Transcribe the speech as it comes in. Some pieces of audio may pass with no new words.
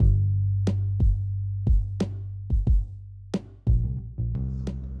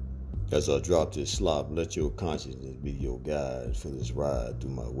As I drop this slop, let your consciousness be your guide for this ride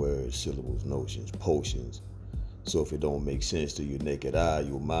through my words, syllables, notions, potions. So if it don't make sense to your naked eye,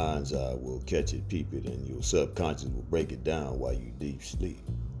 your mind's eye will catch it, peep it, and your subconscious will break it down while you deep sleep.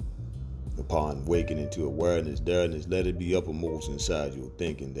 Upon waking into awareness, dareness, let it be uppermost inside your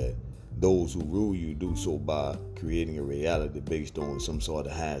thinking that those who rule you do so by creating a reality based on some sort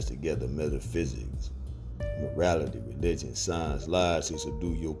of hands together metaphysics, morality, religion, science, lies to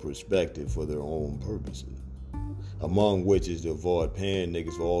subdue your perspective for their own purposes. Among which is to avoid paying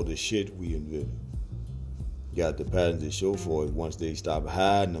niggas for all the shit we invented. Got the patents to show for it once they stop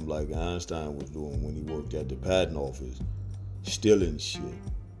hiding them like Einstein was doing when he worked at the patent office, stealing shit.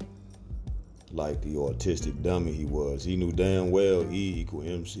 Like the autistic dummy he was. He knew damn well E equal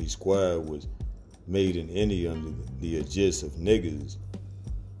MC squared was made in India under the aegis of niggas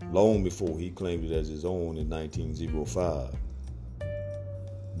long before he claimed it as his own in 1905.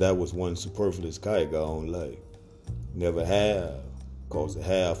 That was one superfluous kite I don't like. Never have, cause the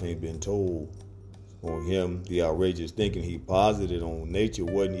half ain't been told. On him, the outrageous thinking he posited on nature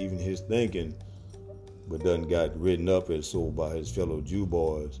wasn't even his thinking, but done got written up and sold by his fellow Jew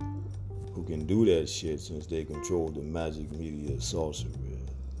boys who can do that shit since they control the magic media sorcery.